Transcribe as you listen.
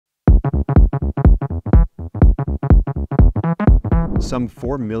Some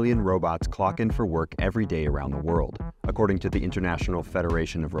 4 million robots clock in for work every day around the world, according to the International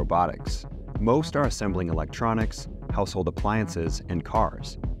Federation of Robotics. Most are assembling electronics, household appliances, and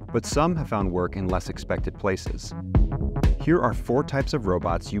cars, but some have found work in less expected places. Here are 4 types of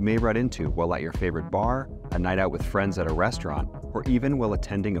robots you may run into while at your favorite bar, a night out with friends at a restaurant, or even while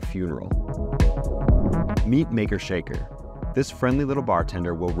attending a funeral. Meet Maker Shaker. This friendly little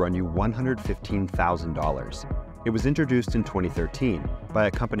bartender will run you $115,000. It was introduced in 2013 by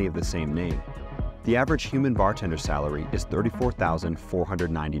a company of the same name. The average human bartender salary is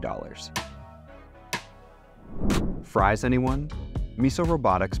 $34,490. Fries, anyone? Miso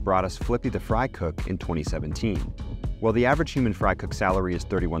Robotics brought us Flippy the Fry Cook in 2017. While the average human fry cook salary is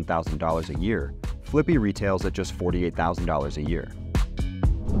 $31,000 a year, Flippy retails at just $48,000 a year.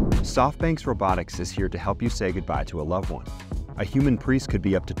 SoftBank's Robotics is here to help you say goodbye to a loved one. A human priest could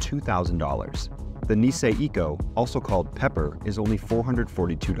be up to $2,000. The Nisei Eco, also called Pepper, is only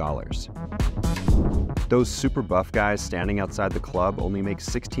 $442. Those super buff guys standing outside the club only make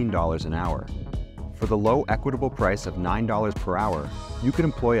 $16 an hour. For the low equitable price of $9 per hour, you could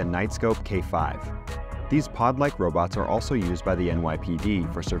employ a Nightscope K5. These pod-like robots are also used by the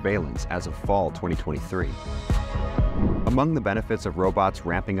NYPD for surveillance as of fall 2023. Among the benefits of robots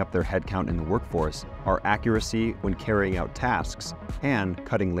ramping up their headcount in the workforce are accuracy when carrying out tasks and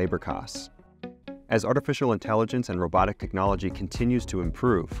cutting labor costs. As artificial intelligence and robotic technology continues to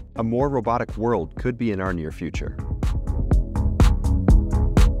improve, a more robotic world could be in our near future.